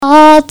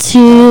all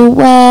too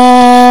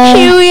well.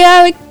 Here we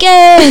are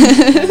again.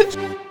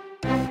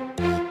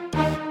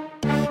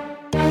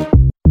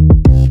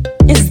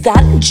 Is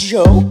that a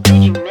joke?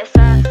 Did you miss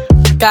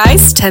us?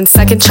 Guys,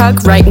 10-second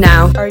chug right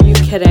now. Are you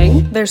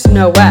kidding? There's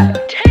no way.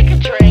 Take a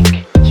drink.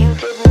 You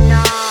did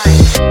not.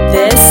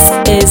 This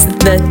is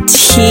the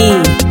tea,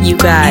 you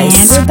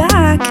guys. And we're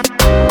back.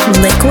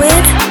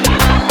 Liquid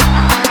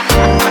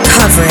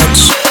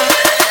coverage.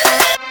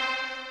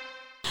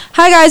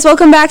 Hi guys,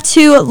 welcome back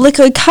to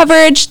Liquid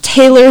Coverage,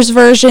 Taylor's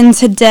version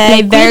today.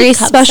 Liquid Very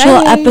Cup special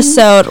Science.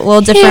 episode, a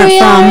little different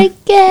a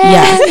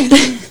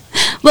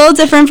little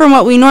different from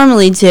what we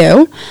normally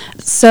do.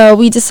 So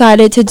we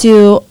decided to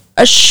do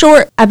a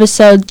short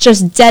episode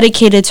just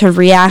dedicated to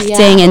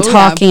reacting and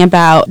talking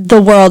about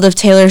the world of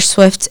Taylor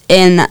Swift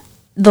in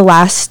the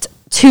last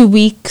 2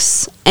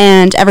 weeks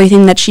and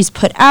everything that she's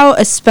put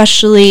out,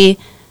 especially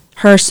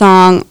her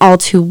song All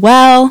Too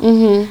Well,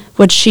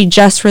 which she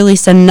just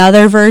released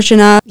another version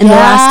of in the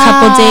last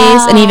couple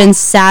days, an even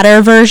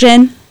sadder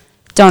version.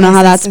 Don't know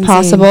how that's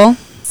possible.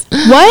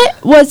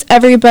 What was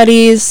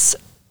everybody's,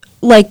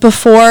 like,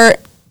 before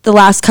the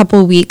last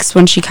couple weeks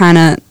when she kind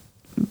of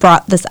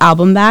brought this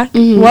album back,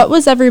 what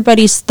was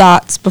everybody's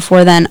thoughts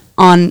before then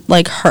on,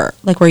 like, her?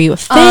 Like, were you a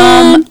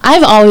fan?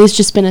 I've always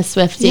just been a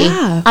Swiftie.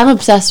 Yeah. I'm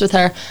obsessed with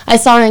her. I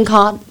saw her in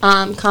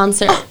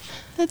concert.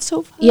 That's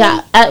so fun.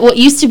 Yeah, at what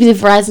used to be the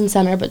Verizon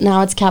Center, but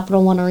now it's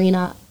Capital One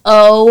Arena.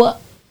 Oh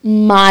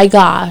my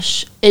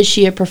gosh, is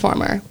she a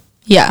performer?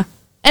 Yeah.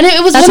 And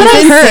it was That's one what of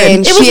I those, heard.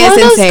 It was one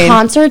of those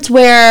concerts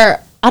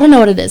where I don't know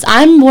what it is.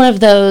 I'm one of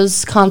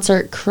those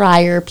concert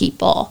crier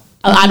people.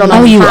 I don't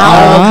know Oh, you how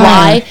or are.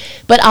 why,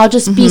 but I'll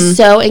just be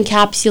so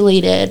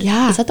encapsulated.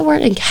 Yeah. Is that the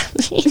word?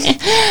 Encapsulated.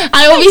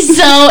 I will be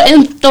so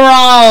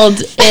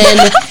enthralled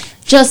in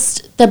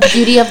just the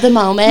beauty of the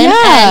moment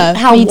and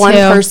how me one too.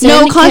 person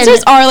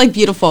Concerts are like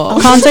beautiful.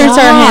 Concerts are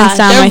hands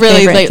down They're my really,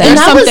 favorite like, thing. And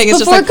that was something, it's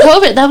just before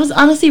like- COVID. That was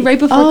honestly right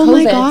before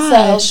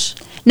COVID. So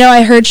No,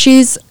 I heard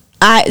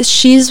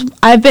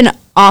I've been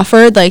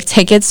offered like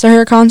tickets to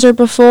her concert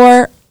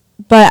before,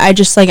 but I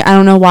just I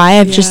don't know why.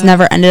 I've just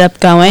never ended up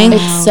going.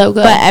 it's so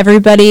good. But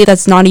everybody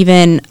that's not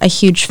even a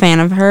huge fan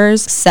of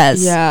hers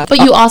says. Yeah. But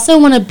you also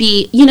want to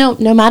be, no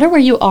matter where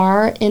you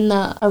are in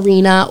the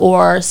arena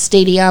or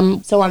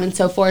stadium, so on and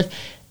so forth,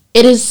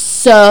 it is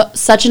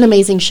such an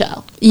amazing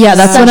show. Yeah,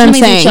 that's Such what an I'm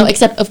amazing saying. show,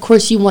 except, of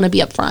course, you want to be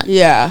up front.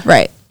 Yeah.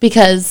 Right.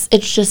 Because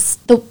it's just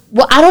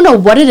I don't know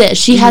what it is.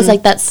 She has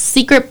like that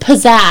secret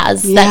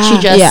pizzazz that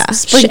she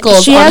just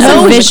sprinkles She on has her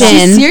a own. vision.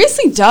 She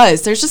seriously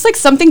does. There's just like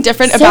something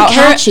different So about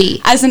catchy.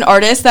 her as an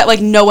artist that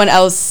like no one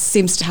else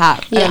seems to have.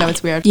 I Yeah. don't know,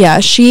 it's weird. Yeah,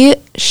 she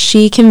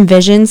can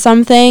vision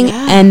something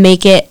and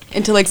make it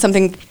Into like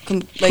something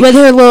like with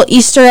her little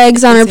Easter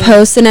eggs on her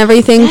posts and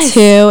everything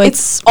too.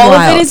 It's all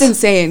wild. of it is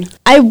insane.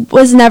 I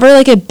was never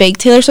like a big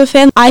Taylor Swift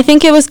fan. I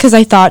think it was because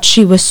I thought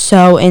she was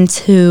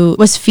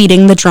was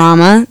feeding the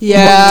drama.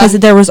 Yeah. Because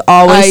there was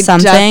always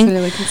something.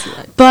 Definitely can see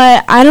that.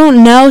 But I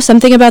don't know,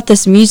 something about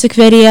this music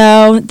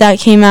video that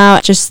came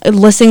out, just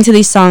listening to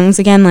these songs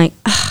again, like,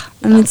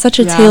 I'm in such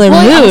a Taylor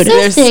Well, I mood.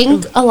 also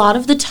think a lot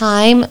of the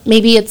time,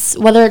 maybe it's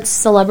whether it's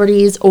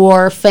celebrities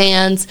or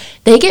fans,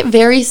 they get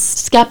very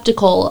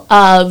skeptical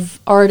of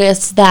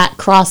artists that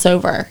cross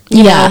over,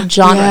 genres.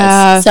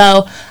 Yeah.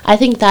 So I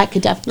think that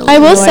could definitely. I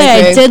will I say I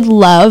agree. did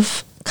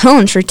love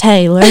Country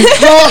Taylor.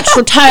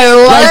 Country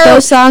Taylor. Like,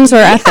 those songs were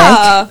epic.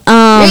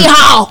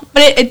 Yeehaw!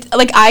 But it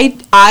like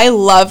I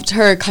loved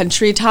her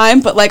country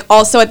time, but like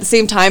also at the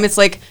same time it's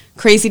like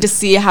crazy to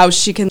see how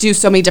she can do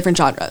so many different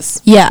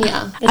genres. Yeah.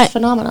 Yeah, it's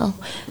phenomenal.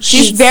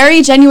 She's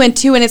very genuine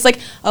too, and it's like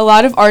a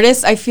lot of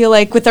artists I feel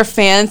like with their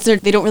fans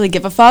they don't really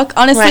give a fuck,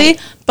 honestly.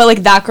 Right. But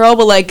like that girl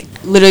will like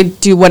literally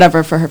do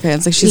whatever for her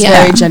fans. Like she's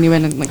very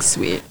genuine and like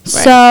sweet.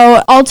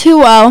 So, All Too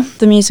Well,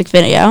 the music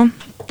video,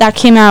 that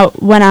came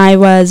out when I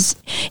was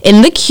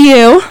in the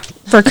queue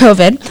for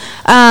COVID.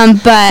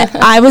 But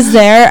I was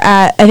there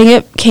I think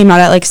it came out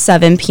at like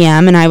 7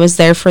 p.m. and I was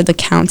there for the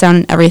countdown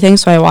and everything.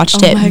 So I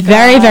watched it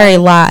very, very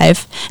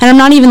live. And I'm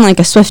not even like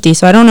a Swiftie,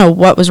 so I don't know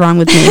what was wrong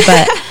with me,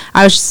 but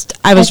I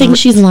think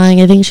she's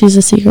lying. I think she's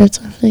a secret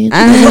something.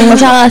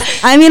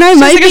 I mean, I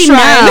might like a be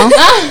now,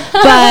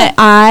 but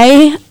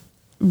I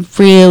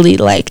really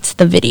liked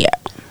the video.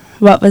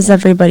 What was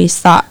everybody's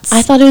thoughts?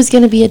 I thought it was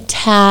going to be a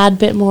tad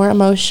bit more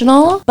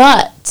emotional,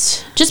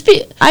 but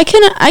I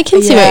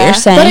can see what you're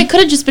saying. But it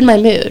could have just been my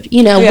mood.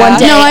 One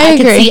day No, I I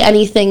could agree. see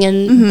anything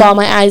and bawl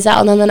my eyes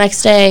out, and then the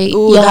next day Ooh,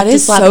 you'll that have to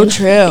is slap so me.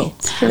 true.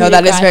 For No, me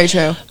that to is cry. very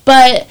true.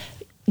 But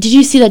did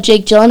you see that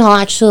Jake Gyllenhaal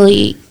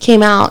actually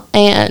came out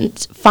and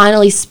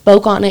finally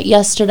spoke on it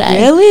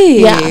yesterday?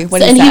 Really? Yeah.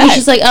 What and is he was that?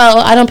 just like, "Oh,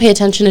 I don't pay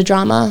attention to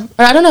drama,"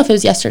 or I don't know if it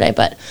was yesterday,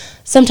 but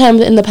sometime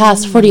in the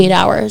past 48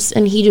 hours,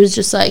 and he was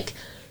just like,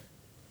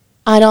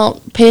 I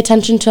don't pay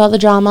attention to all the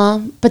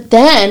drama. But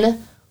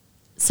then,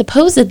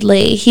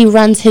 supposedly, he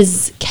runs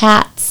his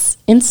cat's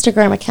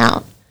Instagram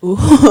account. Ooh.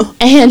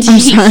 And I'm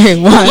sorry,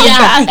 what?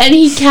 Yeah, and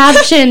he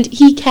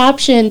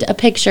captioned a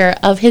picture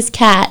of his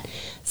cat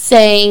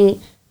saying,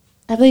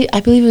 I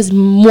believe it was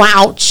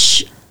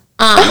 "Mwouch."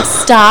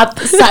 Stop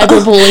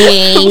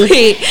cyberbullying.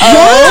 Wait.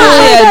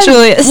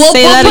 Julia,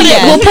 say that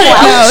again. We'll put it.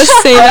 No,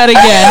 say that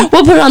again.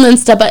 We'll put it on the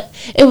Insta, but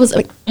it was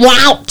like,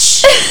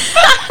 wouch.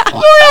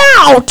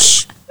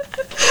 Wouch.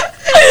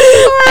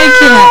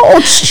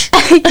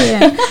 I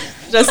can't.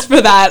 Just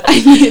for that, I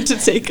need to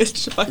take a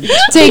shot.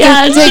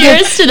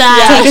 Cheers to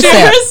that.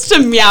 Cheers to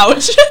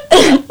Meowch.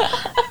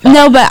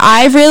 No, but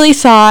I really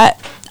thought,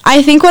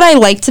 I think what I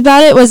liked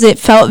about it was it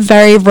felt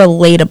very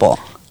relatable.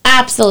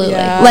 Absolutely.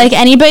 Yeah. Like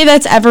anybody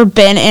that's ever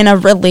been in a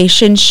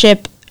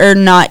relationship, or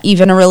not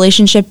even a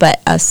relationship,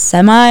 but a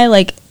semi,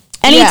 like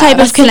any type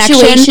a of connection.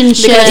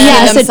 situationship. Because Yeah,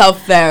 yeah, so-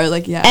 themselves there,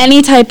 like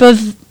Any type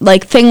of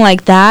like thing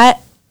like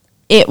that,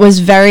 it was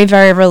very,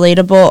 very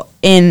relatable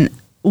in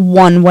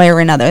one way or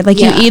another. Like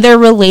Yeah. you either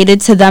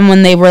related to them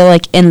when they were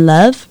like in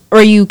love,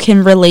 or you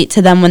can relate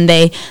to them when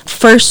they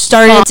first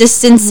started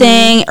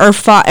distancing or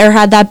fought or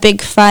had that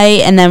big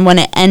fight, and then when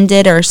it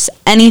ended or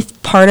any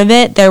part of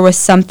it, there was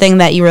something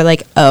that you were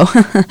like,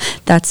 oh,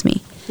 that's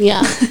me.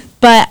 Yeah.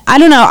 But I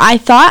don't know. I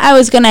thought I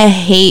was going to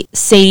hate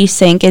Sadie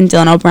Sink and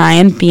Dylan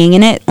O'Brien being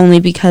in it only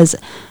because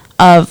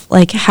of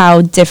like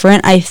how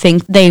different I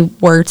think they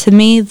were to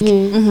me.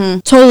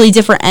 Totally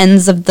different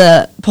ends of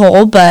the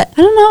pole, but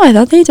I don't know. I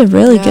thought they did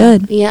really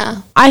good.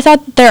 Yeah. I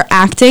thought their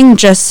acting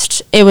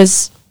it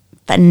was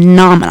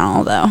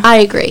phenomenal though. I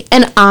agree.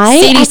 And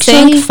I Sadie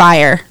actually, Sink,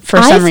 fire for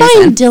I some find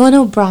reason. Dylan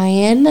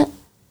O'Brien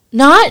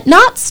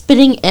not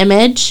spitting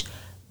image,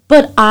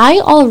 but I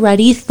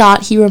already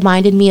thought he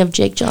reminded me of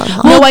Jake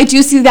Gyllenhaal. No, I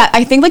do see that.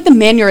 I think like the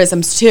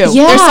mannerisms too.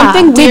 Yeah. There's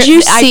something weird. Did you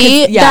I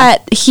see could- yeah.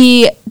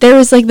 that there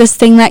was like this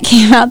thing that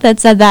came out that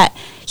said that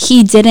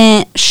he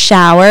didn't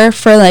shower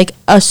for like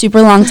a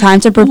super long time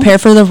to prepare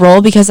for the role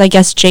because I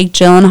guess Jake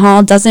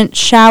Gyllenhaal doesn't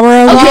shower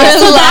a lot. Okay,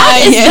 so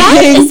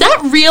lying. is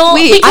that real?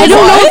 Wait, I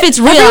don't know Because if it's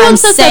real. Everyone I'm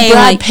says saying that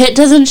Brad like, Pitt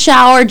doesn't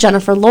shower,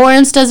 Jennifer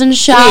Lawrence doesn't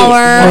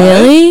shower.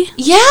 really?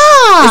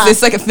 Yeah. Is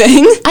this like a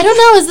thing? I don't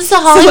know. Is this a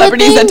Hollywood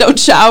Celebrities thing? that don't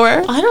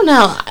shower. I don't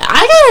know.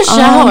 I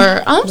gotta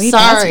shower. I'm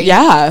sorry.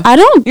 Yeah. I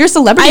don't. You're a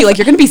celebrity. like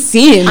you're gonna be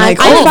seen. I Like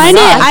I find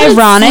it couldn't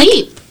ironic.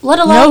 sleep, let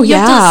alone No, you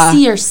have yeah. to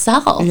see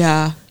yourself.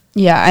 Yeah.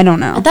 Yeah, I don't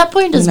know. At that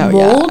point, does No,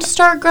 mold yeah.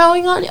 start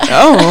growing on you?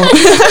 Oh.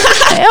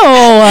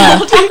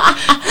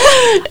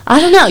 I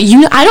don't know.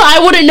 I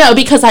wouldn't know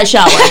because I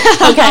shower.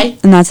 Okay,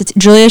 And that's it.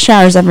 Julia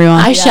showers, everyone.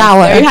 I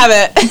shower. There you have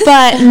it.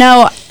 But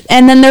no,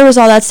 and then there was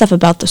all that stuff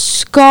about the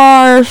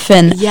scarf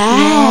and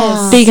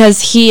Yes.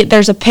 because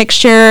there's a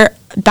picture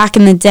back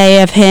in the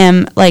day of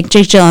him, like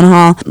Jake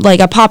Gyllenhaal, like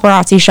a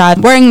paparazzi shot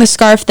wearing the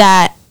scarf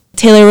that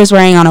Taylor was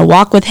wearing on a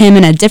walk with him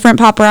in a different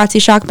paparazzi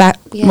shot back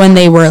when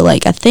they were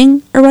like a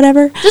thing or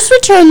whatever. Just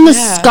return the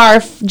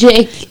scarf,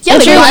 Jake. Yeah,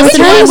 like, If you're what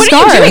listening, are you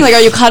scarf. doing? Like,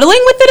 are you cuddling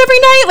with it every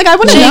night? Like, I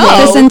want to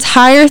know. This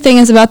entire thing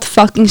is about the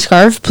fucking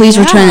scarf. Please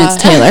return it to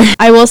Taylor.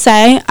 I will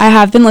say, I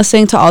have been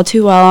listening to All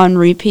Too Well on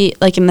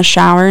repeat, like in the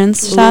shower and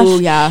stuff.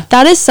 Ooh, yeah.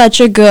 That is such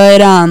a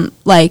good,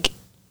 like,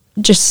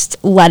 just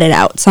let it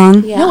out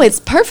song. Yeah. No, it's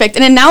perfect.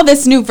 And then now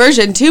this new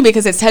version too,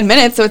 because it's 10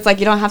 minutes, so it's like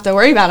you don't have to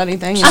worry about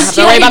anything. You don't have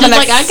to Yeah, worry you're about the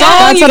just next like, song.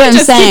 That's you what can I'm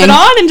just keep saying. it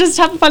on and just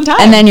have a fun time.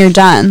 And then you're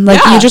done. Like,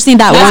 Yeah. you just need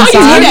that That's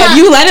one all you song. need. Turn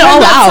You let it all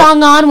that out.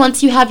 song on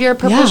once you have your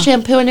purple Yeah.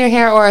 shampoo in your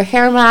hair or a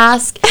hair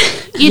mask,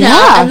 you know,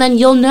 Yeah. and then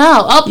you'll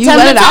know. Oh, You 10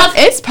 let it minutes out. off.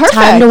 It's perfect.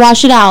 Time to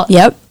wash it out.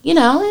 Yep. You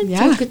know,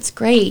 Yeah. it's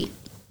great.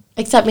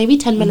 Except maybe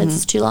 10 minutes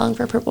is too long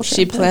for purple shampoo.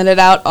 She planned it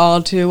out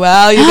all too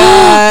well, you All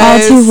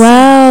guys. too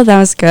well. That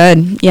was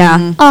good. Yeah.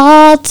 Mm-hmm.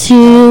 All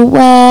too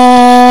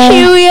well.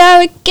 Here we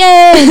are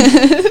again.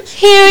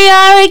 Here we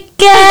are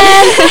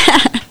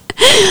again.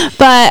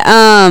 But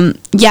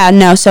yeah,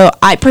 no, so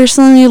I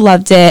personally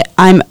loved it.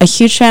 I'm a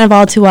huge fan of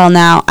All Too Well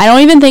now. I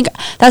don't even think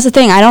that's the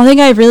thing. I don't think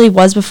I really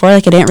was before.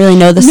 Like, I didn't really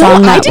know the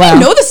song No, that I didn't well.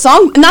 know the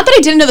song. Not that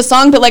I didn't know the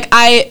song, but like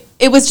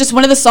it was just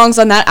one of the songs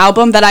on that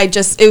album that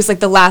it was like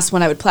the last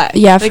one I would play.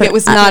 Yeah, like for- it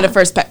was not a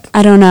first pick.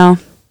 I don't know.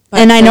 But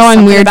And I know there's I'm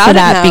something weird about for it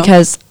that now.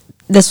 because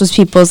this was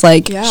people's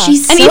like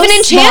She's and so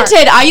even smart.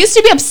 Enchanted. I used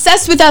to be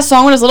obsessed with that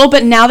song when I was little,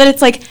 but now that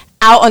it's like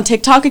out on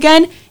TikTok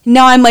again,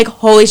 now I'm like,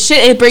 holy shit!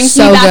 It brings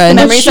So me back good. the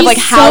But memories of like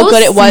she's how so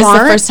good it was the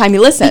smart first time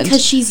you listened.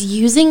 Because she's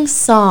using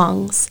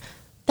songs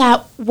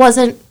that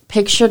wasn't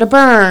Picture to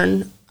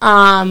Burn.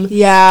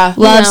 yeah,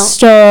 Love know,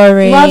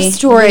 Story. Love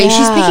Story. She's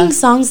Yeah. picking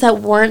songs that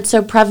weren't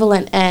so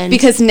prevalent and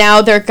because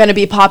now they're gonna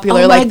be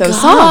popular Oh like my those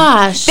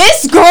gosh. songs.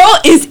 This girl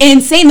is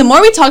insane. The more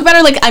we talk about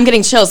her, like I'm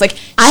getting chills. Like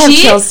I have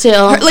chills, too.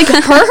 Like her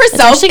It's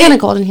herself. actually kind of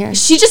cold in here.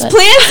 She just but-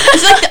 plans.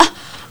 It's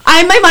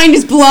like my mind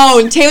is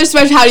blown. Taylor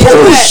Swift, how do you do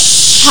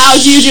it? How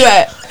do you do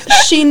it?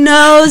 She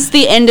knows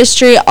the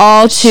industry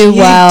all too She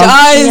well.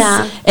 does.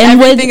 Yeah. And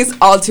with- everything is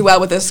all too well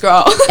with this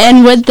girl.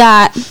 And with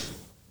that,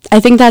 I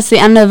think that's the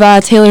end of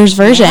Taylor's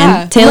version.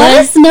 Yeah. Taylor, Let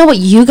us know what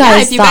you Yeah,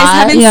 guys if you thought.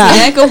 guys haven't Yeah.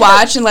 seen it, go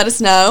watch and let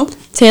us know.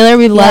 Taylor,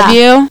 we love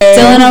you.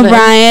 Dylan Love it.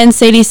 O'Brien,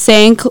 Sadie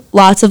Sink,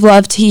 lots of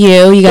love to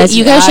you. You guys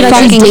should fucking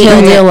actually date killed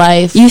in it. real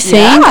life. You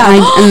think?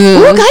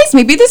 Ooh, guys,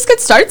 maybe this could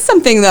start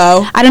something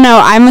though. I don't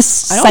know. I'm a don't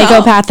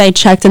psychopath. I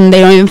checked and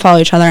they don't even follow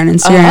each other on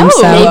Instagram.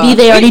 Oh, so Maybe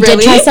they Wait, already did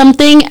really? try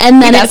something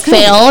and then Wait, it that's kinda-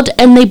 failed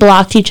and they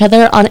blocked each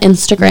other on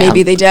Instagram.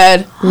 Maybe they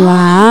did.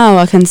 wow,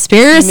 a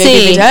conspiracy.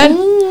 Maybe they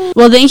did.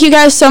 Well, thank you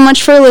guys so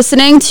much for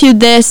listening to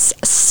this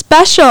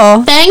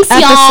special Thanks, episode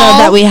y'all.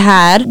 that we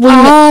had.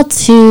 All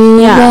too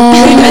Yeah,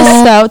 we well.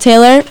 missed though.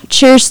 Taylor,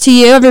 cheers to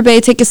you.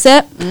 Everybody take a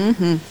sip.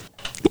 Mm-hmm.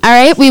 All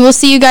right, we will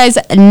see you guys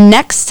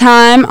next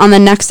time on the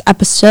next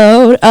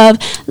episode of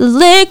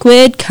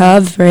Liquid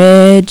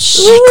Coverage.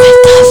 Liquid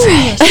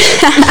Coverage.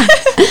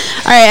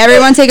 All right,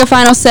 everyone take a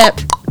final sip.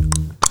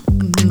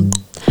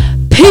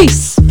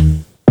 Peace.